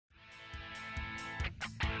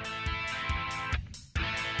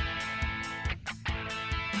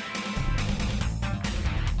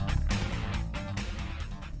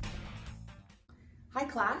Hi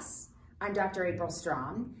class, I'm Dr. April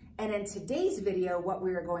Strom, and in today's video what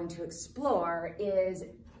we are going to explore is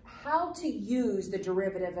how to use the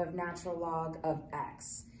derivative of natural log of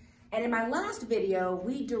x. And in my last video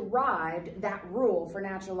we derived that rule for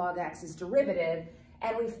natural log x's derivative,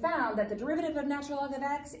 and we found that the derivative of natural log of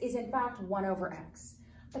x is in fact 1 over x.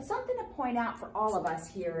 But something to point out for all of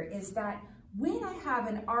us here is that when I have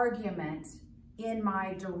an argument in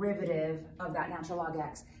my derivative of that natural log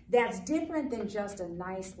x that's different than just a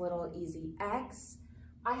nice little easy x,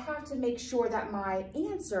 I have to make sure that my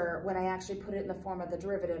answer, when I actually put it in the form of the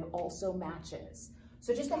derivative, also matches.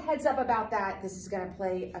 So just a heads up about that. This is going to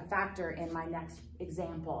play a factor in my next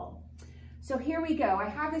example. So here we go. I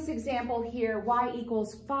have this example here, y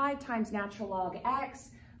equals 5 times natural log x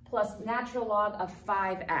plus natural log of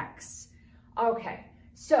 5x. Okay.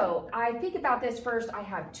 So I think about this first. I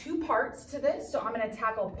have two parts to this, so I'm going to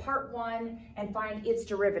tackle part 1 and find its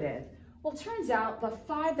derivative. Well, it turns out the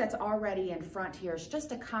 5 that's already in front here is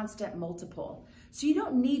just a constant multiple. So you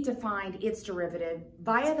don't need to find its derivative.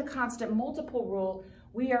 Via the constant multiple rule,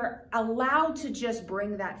 we are allowed to just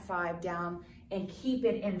bring that 5 down and keep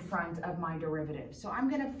it in front of my derivative. So I'm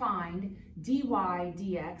going to find dy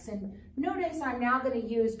dx, and notice I'm now going to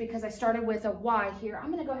use, because I started with a y here,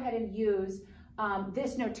 I'm going to go ahead and use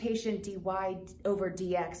this notation dy over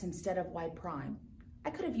dx instead of y prime. I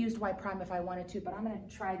could have used y prime if I wanted to, but I'm going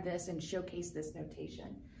to try this and showcase this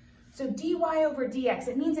notation. So dy over dx,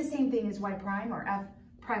 it means the same thing as y prime or f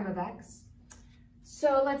prime of x.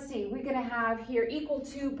 So let's see, we're going to have here equal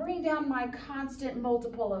to, bring down my constant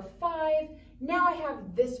multiple of 5. Now I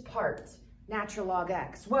have this part, natural log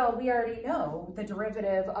x. Well, we already know the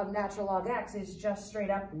derivative of natural log x is just straight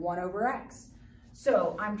up 1 over x.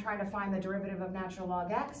 So I'm trying to find the derivative of natural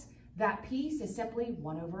log x. That piece is simply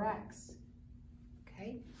 1 over x.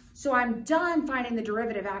 Okay, so I'm done finding the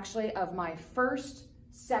derivative actually of my first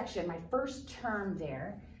section, my first term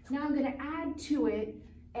there. Now I'm going to add to it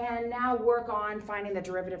and now work on finding the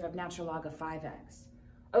derivative of natural log of 5x.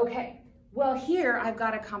 Okay, well here I've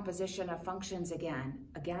got a composition of functions again.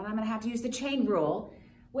 Again, I'm going to have to use the chain rule,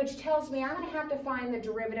 which tells me I'm going to have to find the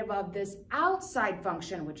derivative of this outside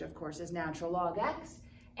function, which of course is natural log x,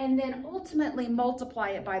 and then ultimately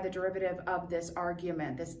multiply it by the derivative of this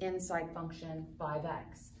argument, this inside function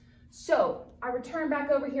 5x. So I return back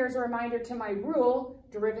over here as a reminder to my rule,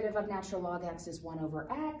 derivative of natural log x is 1 over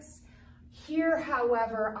x. Here,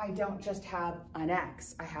 however, I don't just have an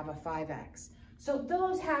x, I have a 5x. So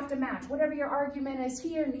those have to match. Whatever your argument is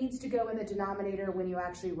here needs to go in the denominator when you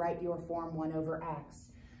actually write your form 1 over x.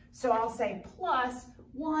 So I'll say plus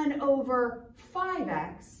 1 over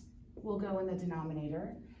 5x will go in the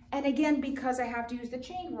denominator. And again, because I have to use the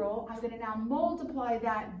chain rule, I'm going to now multiply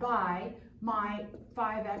that by my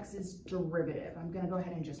 5x's derivative. I'm going to go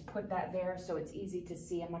ahead and just put that there so it's easy to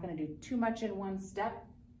see. I'm not going to do too much in one step.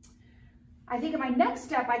 I think in my next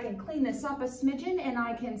step, I can clean this up a smidgen and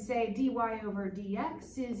I can say dy over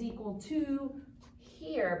dx is equal to,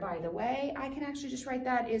 here, by the way, I can actually just write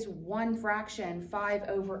that as 1 fraction 5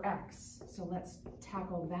 over x. So let's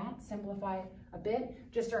tackle that, simplify a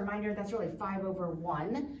bit. Just a reminder, that's really 5 over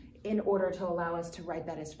 1 in order to allow us to write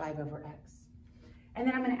that as 5 over x. And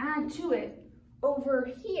then I'm going to add to it, over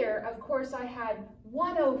here, of course, I had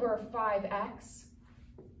 1 over 5x.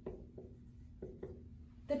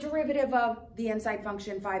 The derivative of the inside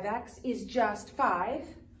function 5x is just 5.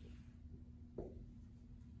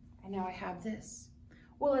 And now I have this.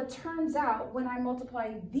 Well, it turns out when I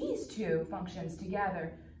multiply these two functions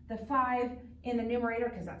together, the 5 in the numerator,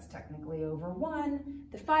 because that's technically over 1,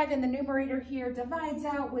 the 5 in the numerator here divides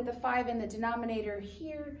out with the 5 in the denominator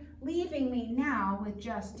here, leaving me now with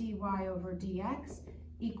just dy over dx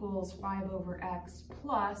equals 5 over x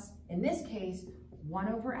plus, in this case, 1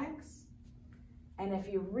 over x. And if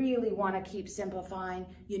you really want to keep simplifying,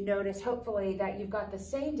 you notice hopefully that you've got the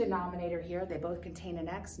same denominator here. They both contain an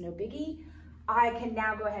x, no biggie. I can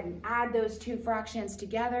now go ahead and add those two fractions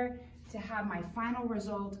together to have my final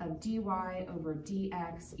result of dy over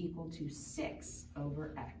dx equal to 6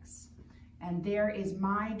 over x. And there is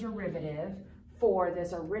my derivative for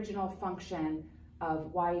this original function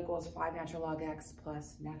of y equals 5 natural log x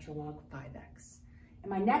plus natural log 5x. In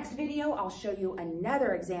my next video, I'll show you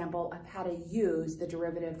another example of how to use the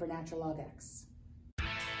derivative for natural log x.